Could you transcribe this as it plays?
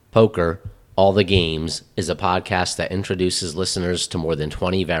Poker, All the Games, is a podcast that introduces listeners to more than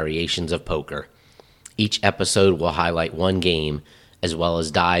 20 variations of poker. Each episode will highlight one game, as well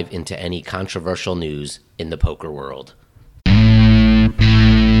as dive into any controversial news in the poker world.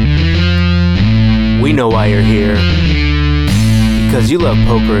 We know why you're here. Because you love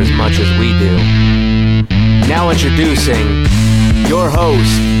poker as much as we do. Now introducing your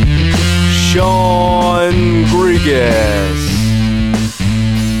host, Sean Grigas.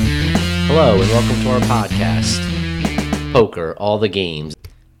 Hello and welcome to our podcast, Poker, All the Games.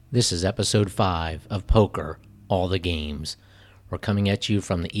 This is episode 5 of Poker, All the Games. We're coming at you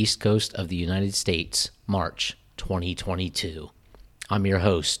from the East Coast of the United States, March 2022. I'm your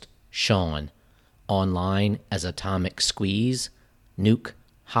host, Sean, online as Atomic Squeeze, Nuke,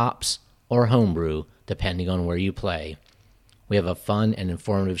 Hops, or Homebrew, depending on where you play. We have a fun and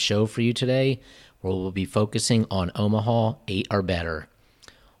informative show for you today, where we'll be focusing on Omaha 8 or better.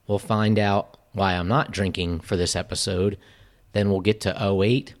 We'll find out why I'm not drinking for this episode, then we'll get to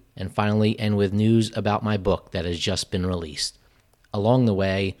 08, and finally end with news about my book that has just been released. Along the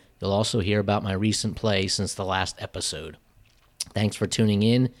way, you'll also hear about my recent play since the last episode. Thanks for tuning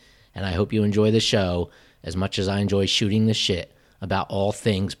in, and I hope you enjoy the show as much as I enjoy shooting the shit about all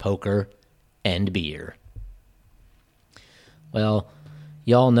things poker and beer. Well,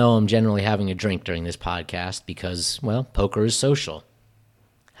 y'all know I'm generally having a drink during this podcast because, well, poker is social.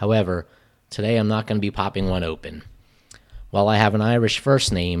 However, today I'm not going to be popping one open. While I have an Irish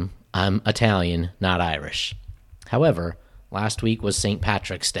first name, I'm Italian, not Irish. However, last week was St.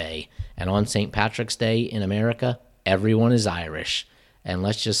 Patrick's Day, and on St. Patrick's Day in America, everyone is Irish. And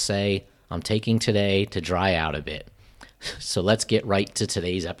let's just say I'm taking today to dry out a bit. So let's get right to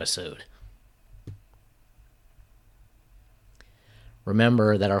today's episode.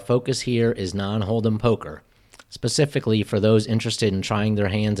 Remember that our focus here is non-hold'em poker, specifically for those interested in trying their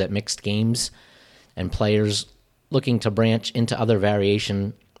hands at mixed games and players looking to branch into other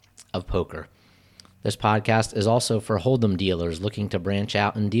variation of poker. This podcast is also for hold'em dealers looking to branch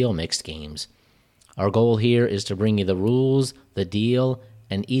out and deal mixed games. Our goal here is to bring you the rules, the deal,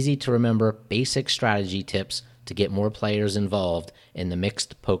 and easy-to-remember basic strategy tips to get more players involved in the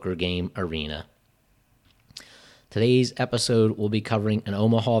mixed poker game arena. Today's episode will be covering an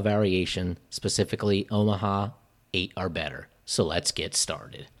Omaha variation, specifically Omaha 8 or better. So let's get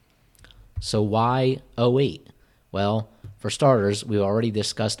started. So why 08? Well, for starters, we've already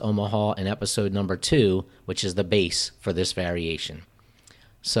discussed Omaha in episode number 2, which is the base for this variation.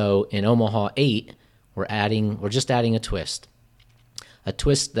 So in Omaha 8, we're just adding a twist. A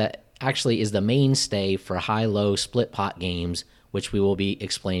twist that actually is the mainstay for high-low split pot games, which we will be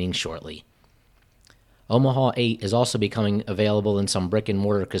explaining shortly. Omaha 8 is also becoming available in some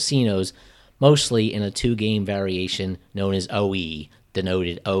brick-and-mortar casinos, mostly in a 2-game variation known as OE,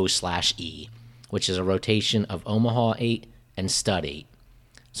 denoted O/E, which is a rotation of Omaha 8 and Stud 8.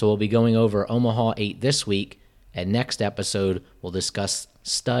 So we'll be going over Omaha 8 this week, and next episode we'll discuss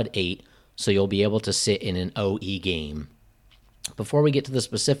Stud 8, so you'll be able to sit in an OE game. Before we get to the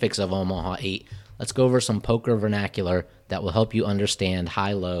specifics of Omaha 8, let's go over some poker vernacular that will help you understand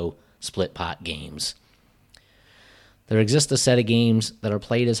high-low split pot games. There exists a set of games that are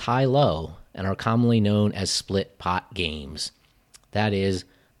played as high-low and are commonly known as split pot games. That is,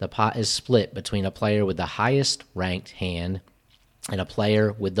 the pot is split between a player with the highest ranked hand and a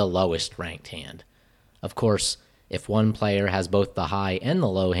player with the lowest ranked hand. Of course, if one player has both the high and the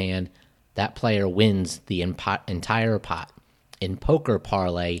low hand, that player wins the entire pot. In poker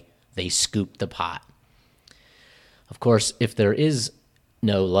parlay, they scoop the pot. Of course, if there is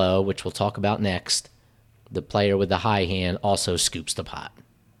no low, which we'll talk about next, the player with the high hand also scoops the pot.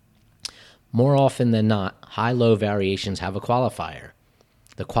 More often than not, high-low variations have a qualifier.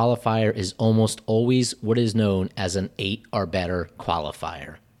 The qualifier is almost always what is known as an 8 or better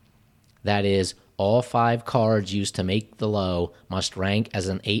qualifier. That is, all 5 cards used to make the low must rank as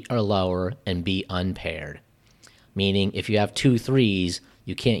an 8 or lower and be unpaired. Meaning, if you have 2 threes,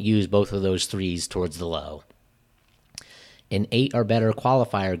 you can't use both of those threes towards the low. In 8 or better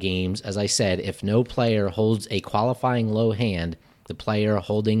qualifier games, as I said, if no player holds a qualifying low hand, the player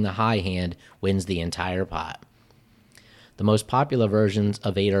holding the high hand wins the entire pot. The most popular versions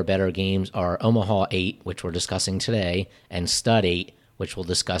of 8 or better games are Omaha 8, which we're discussing today, and Stud 8, which we'll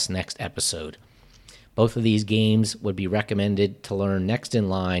discuss next episode. Both of these games would be recommended to learn next in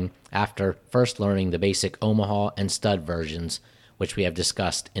line after first learning the basic Omaha and Stud versions, which we have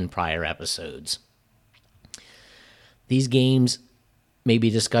discussed in prior episodes. These games may be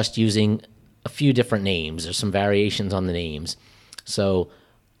discussed using a few different names. There's some variations on the names. So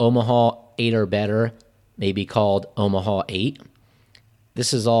Omaha 8 or better may be called Omaha 8.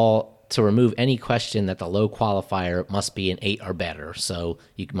 This is all to remove any question that the low qualifier must be an 8 or better. So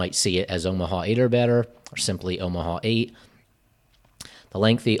you might see it as Omaha 8 or better, or simply Omaha 8. The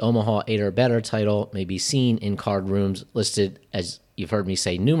lengthy Omaha 8 or better title may be seen in card rooms listed, as you've heard me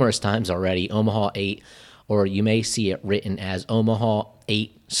say numerous times already, Omaha 8, or you may see it written as Omaha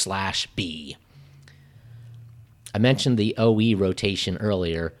 8/B. I mentioned the OE rotation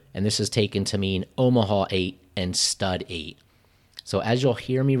earlier, and this is taken to mean Omaha 8 and Stud 8. So as you'll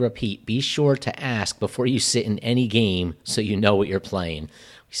hear me repeat, be sure to ask before you sit in any game so you know what you're playing.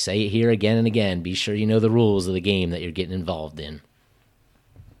 We say it here again and again. Be sure you know the rules of the game that you're getting involved in.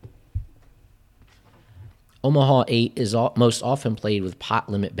 Omaha 8 is most often played with pot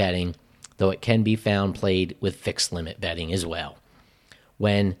limit betting, though it can be found played with fixed limit betting as well.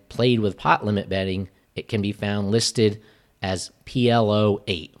 When played with pot limit betting, it can be found listed as PLO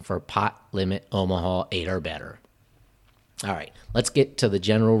 8 for pot limit Omaha 8 or better. All right, let's get to the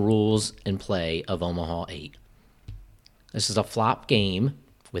general rules and play of Omaha 8. This is a flop game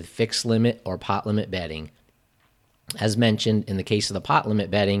with fixed limit or pot limit betting. As mentioned, in the case of the pot limit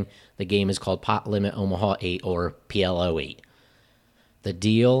betting, the game is called Pot Limit Omaha 8 or PLO 8. The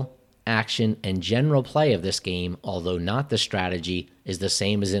deal, action, and general play of this game, although not the strategy, is the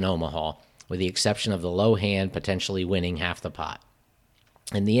same as in Omaha, with the exception of the low hand potentially winning half the pot.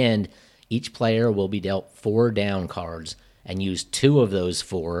 In the end, each player will be dealt 4 down cards and use 2 of those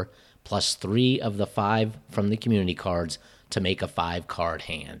 4 plus 3 of the 5 from the community cards to make a 5-card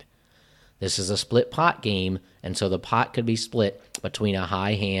hand. This is a split pot game, and so the pot could be split between a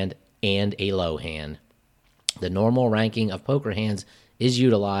high hand and a low hand. The normal ranking of poker hands is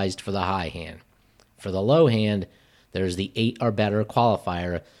utilized for the high hand. For the low hand, there's the 8 or better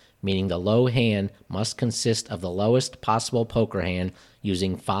qualifier, meaning the low hand must consist of the lowest possible poker hand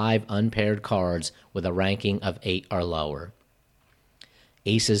using 5 unpaired cards with a ranking of 8 or lower.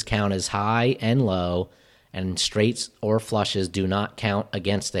 Aces count as high and low, and straights or flushes do not count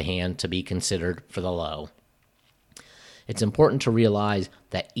against the hand to be considered for the low. It's important to realize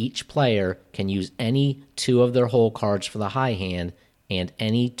that each player can use any 2 of their hole cards for the high hand and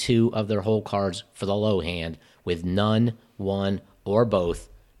any 2 of their hole cards for the low hand, with none, 1, or both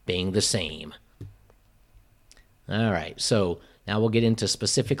being the same. All right, so now we'll get into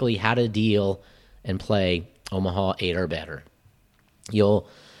specifically how to deal and play Omaha 8 or better. You'll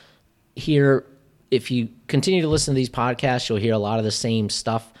hear, if you continue to listen to these podcasts, you'll hear a lot of the same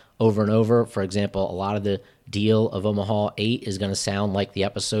stuff over and over. For example, a lot of the deal of Omaha 8 is going to sound like the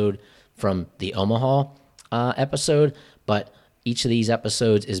episode from the Omaha episode, but each of these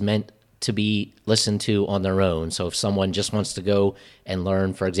episodes is meant to be listened to on their own. So if someone just wants to go and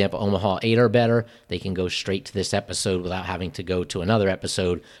learn, for example, Omaha 8 or better, they can go straight to this episode without having to go to another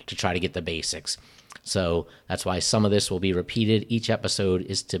episode to try to get the basics. So that's why some of this will be repeated. Each episode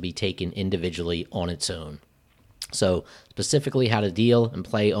is to be taken individually on its own. So specifically how to deal and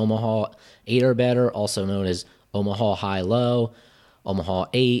play Omaha 8 or better, also known as Omaha High-Low, Omaha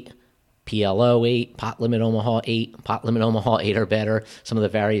 8, PLO 8, Pot Limit Omaha 8, Pot Limit Omaha 8 or better, some of the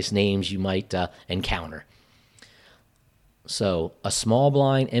various names you might encounter. So a small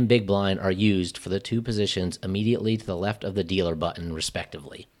blind and big blind are used for the 2 positions immediately to the left of the dealer button,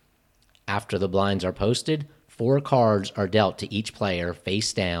 respectively. After the blinds are posted, 4 cards are dealt to each player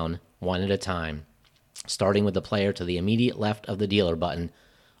face down, 1 at a time, starting with the player to the immediate left of the dealer button,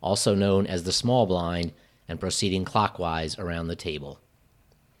 also known as the small blind, and proceeding clockwise around the table.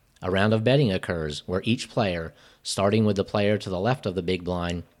 A round of betting occurs where each player, starting with the player to the left of the big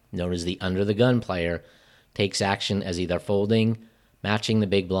blind, known as the under-the-gun player, takes action as either folding, matching the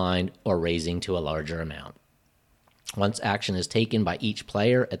big blind, or raising to a larger amount. Once action is taken by each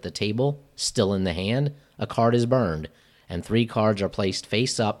player at the table, still in the hand, a card is burned, and 3 cards are placed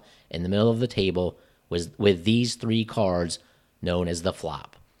face up in the middle of the table with these 3 cards known as the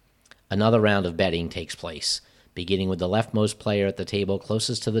flop. Another round of betting takes place, beginning with the leftmost player at the table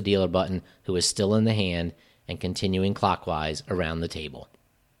closest to the dealer button who is still in the hand and continuing clockwise around the table.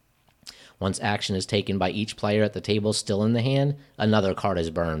 Once action is taken by each player at the table still in the hand, another card is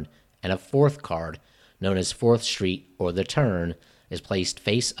burned, and a 4th card, known as 4th Street or the turn, is placed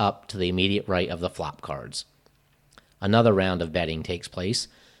face up to the immediate right of the flop cards. Another round of betting takes place,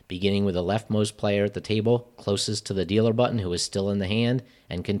 beginning with the leftmost player at the table closest to the dealer button who is still in the hand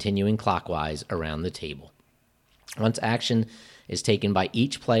and continuing clockwise around the table. Once action is taken by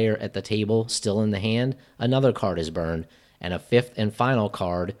each player at the table still in the hand, another card is burned, and a 5th and final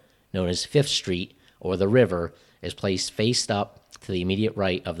card, known as 5th Street or the river, is placed face up to the immediate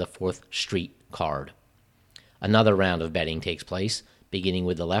right of the 4th Street card. Another round of betting takes place, beginning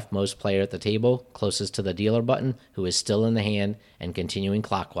with the leftmost player at the table closest to the dealer button, who is still in the hand, and continuing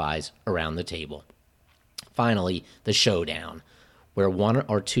clockwise around the table. Finally, the showdown, where one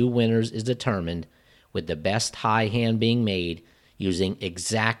or two winners is determined, with the best high hand being made using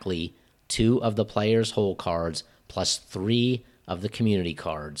exactly 2 of the player's hole cards plus 3 of the community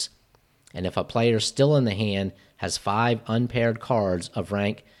cards. And if a player still in the hand has 5 unpaired cards of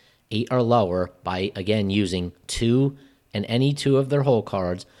rank 8 or lower by, again, using 2 and any 2 of their hole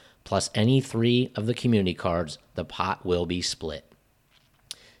cards plus any 3 of the community cards, the pot will be split.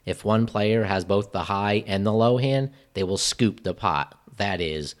 If one player has both the high and the low hand, they will scoop the pot. That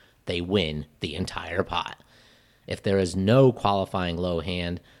is, they win the entire pot. If there is no qualifying low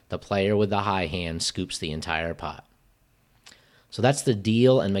hand, the player with the high hand scoops the entire pot. So that's the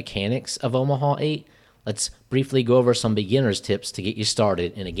deal and mechanics of Omaha 8. Let's briefly go over some beginner's tips to get you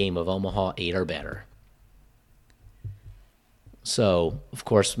started in a game of Omaha 8 or better. So, of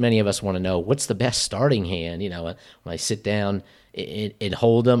course, many of us want to know, what's the best starting hand? When I sit down and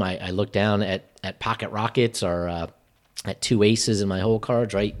Hold'em, I look down at pocket rockets or at 2 aces in my hole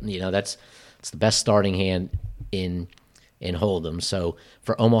cards, right? It's the best starting hand in Hold'em. So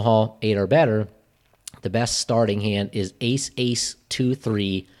for Omaha 8 or better, the best starting hand is ace, 2,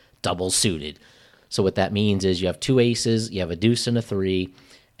 3, double suited. So what that means is you have 2 aces, you have a deuce and a 3,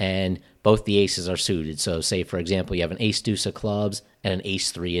 and both the aces are suited. So say, for example, you have an ace deuce of clubs and an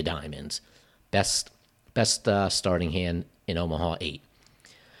ace 3 of diamonds. Best starting hand in Omaha 8.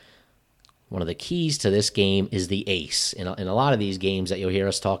 One of the keys to this game is the ace. In a lot of these games that you'll hear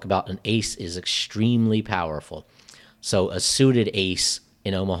us talk about, an ace is extremely powerful. So a suited ace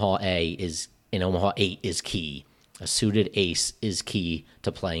in Omaha 8 is key. A suited ace is key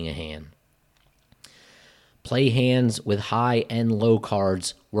to playing a hand. Play hands with high and low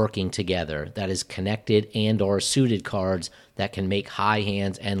cards working together. That is, connected and or suited cards that can make high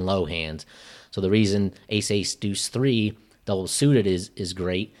hands and low hands. So the reason ace, deuce, 3 double suited is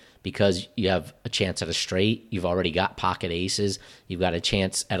great, because you have a chance at a straight. You've already got pocket aces. You've got a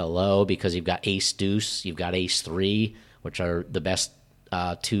chance at a low because you've got ace deuce. You've got ace 3, which are the best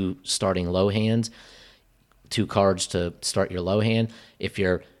 2 starting low hands. 2 cards to start your low hand. If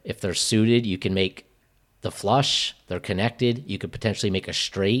they're suited, you can make the flush. They're connected. You could potentially make a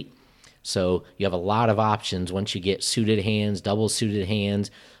straight. So you have a lot of options once you get suited hands, double suited hands,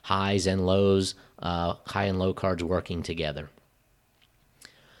 highs and lows, high and low cards working together.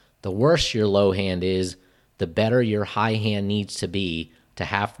 The worse your low hand is, the better your high hand needs to be to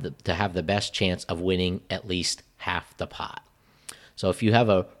have the best chance of winning at least half the pot. So if you have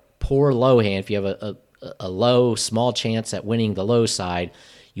a poor low hand, if you have a low, small chance at winning the low side,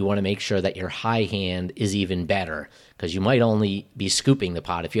 you want to make sure that your high hand is even better, because you might only be scooping the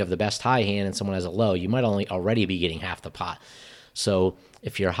pot. If you have the best high hand and someone has a low, you might only already be getting half the pot. So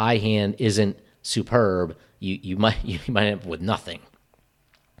if your high hand isn't superb, you might end up with nothing.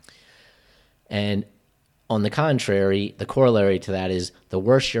 And on the contrary, the corollary to that is, the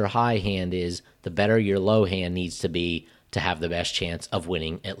worse your high hand is, the better your low hand needs to be to have the best chance of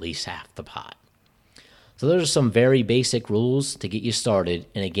winning at least half the pot. So those are some very basic rules to get you started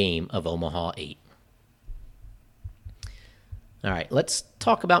in a game of Omaha 8. All right, let's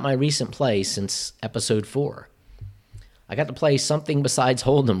talk about my recent play since episode 4. I got to play something besides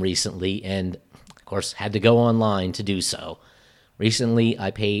Hold'em recently, and of course had to go online to do so. Recently, I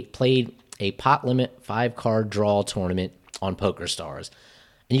played a pot limit 5-card draw tournament on PokerStars,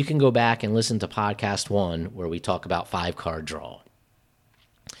 and you can go back and listen to podcast 1 where we talk about 5-card draw.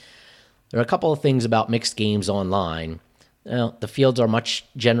 There are a couple of things about mixed games online. The fields are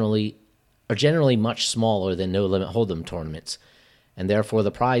generally much smaller than no limit Hold'em tournaments, and therefore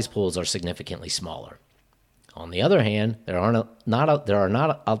the prize pools are significantly smaller. On the other hand, there are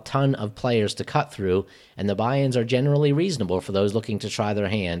not a ton of players to cut through, and the buy-ins are generally reasonable for those looking to try their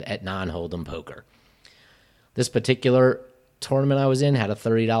hand at non-Hold'em poker. This particular tournament I was in had a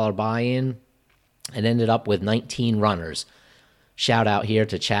 $30 buy-in and ended up with 19 runners. Shout out here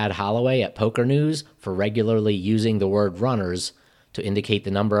to Chad Holloway at Poker News for regularly using the word runners to indicate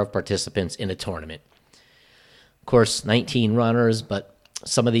the number of participants in a tournament. Of course, 19 runners, but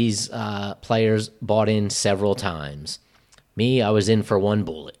some of these players bought in several times. Me, I was in for one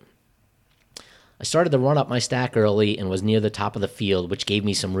bullet. I started to run up my stack early and was near the top of the field, which gave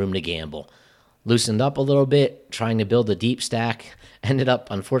me some room to gamble. Loosened up a little bit, trying to build a deep stack. Ended up,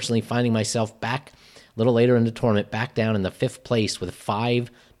 unfortunately, finding myself back a little later in the tournament, back down in the 5th place with 5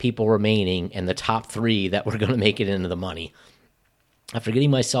 people remaining and the top 3 that were going to make it into the money. After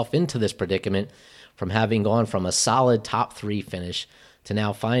getting myself into this predicament, from having gone from a solid top 3 finish to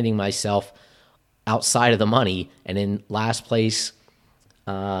now finding myself outside of the money and in last place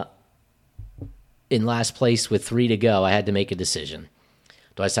in last place with 3 to go, I had to make a decision.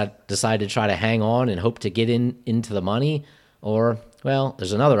 Do I decide to try to hang on and hope to get into the money? Or, well,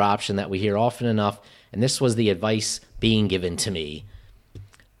 there's another option that we hear often enough, and this was the advice being given to me.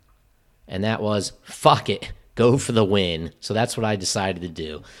 And that was, fuck it, go for the win. So that's what I decided to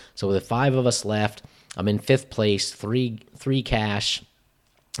do. So with 5 of us left, I'm in 5th place, three cash.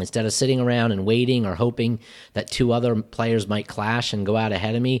 Instead of sitting around and waiting or hoping that 2 other players might clash and go out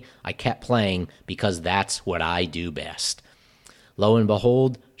ahead of me, I kept playing because that's what I do best. Lo and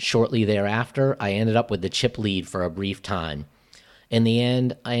behold, shortly thereafter, I ended up with the chip lead for a brief time. In the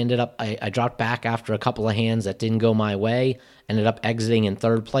end, I dropped back after a couple of hands that didn't go my way, ended up exiting in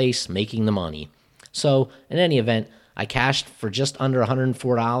 3rd place, making the money. So, in any event, I cashed for just under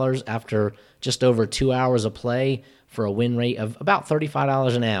 $104 after just over 2 hours of play for a win rate of about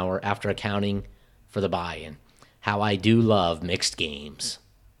 $35 an hour after accounting for the buy-in. How I do love mixed games.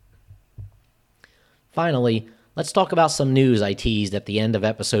 Finally, let's talk about some news I teased at the end of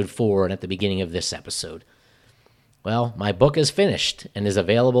episode 4 and at the beginning of this episode. Well, my book is finished and is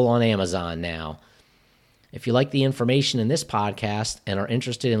available on Amazon now. If you like the information in this podcast and are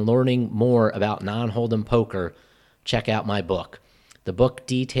interested in learning more about non-hold'em poker, check out my book. The book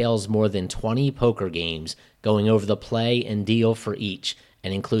details more than 20 poker games, going over the play and deal for each,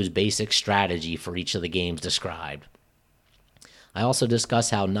 and includes basic strategy for each of the games described. I also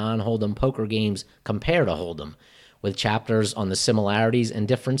discuss how non-hold'em poker games compare to hold'em, with chapters on the similarities and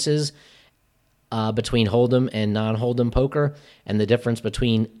differences between hold'em and non-hold'em poker, and the difference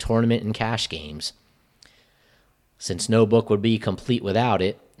between tournament and cash games. Since no book would be complete without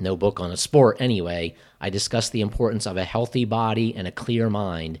it, no book on a sport anyway, I discuss the importance of a healthy body and a clear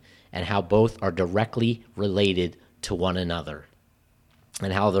mind, and how both are directly related to one another,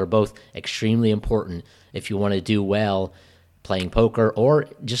 and how they're both extremely important if you want to do well playing poker or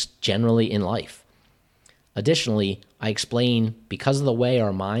just generally in life. Additionally, I explain because of the way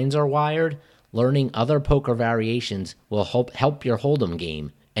our minds are wired, learning other poker variations will help your hold'em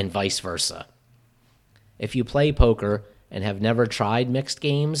game and vice versa. If you play poker and have never tried mixed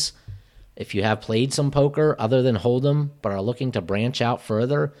games, if you have played some poker other than hold'em but are looking to branch out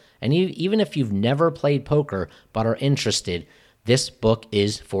further, and even if you've never played poker but are interested, this book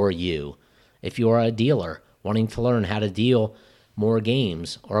is for you. If you are a dealer wanting to learn how to deal more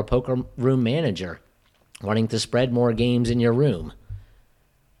games, or a poker room manager wanting to spread more games in your room,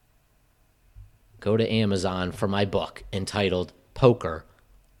 go to Amazon for my book entitled Poker,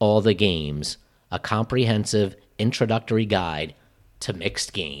 All the Games, a comprehensive introductory guide to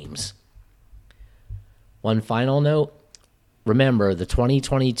mixed games. One final note, remember the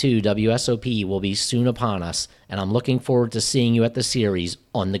 2022 WSOP will be soon upon us, and I'm looking forward to seeing you at the series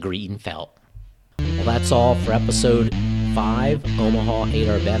on the green felt. Well, that's all for episode 5, Omaha 8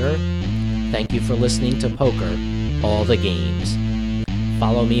 or Better. Thank you for listening to Poker, All the Games.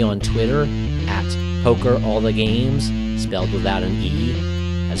 Follow me on Twitter at PokerAllTheGames, spelled without an E.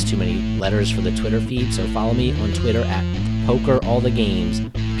 Has too many letters for the Twitter feed, so follow me on Twitter at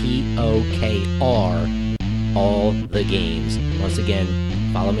PokerAllTheGames, P-O-K-R, All the Games. Once again,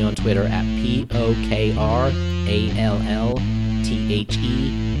 follow me on Twitter at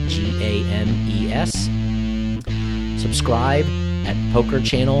PokerAllTheGames. Subscribe at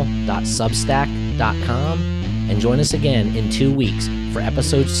pokerchannel.substack.com, and join us again in 2 weeks for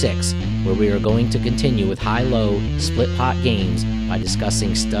episode 6, where we are going to continue with high-low split pot games by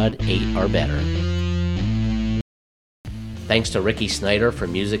discussing stud 8 or better. Thanks to Ricky Snyder for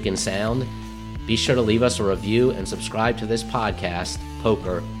music and sound. Be sure to leave us a review and subscribe to this podcast,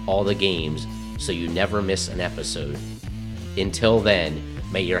 Poker, All the Games, so you never miss an episode. Until then,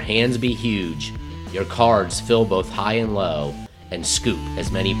 may your hands be huge, your cards fill both high and low, and scoop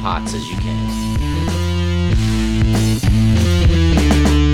as many pots as you can.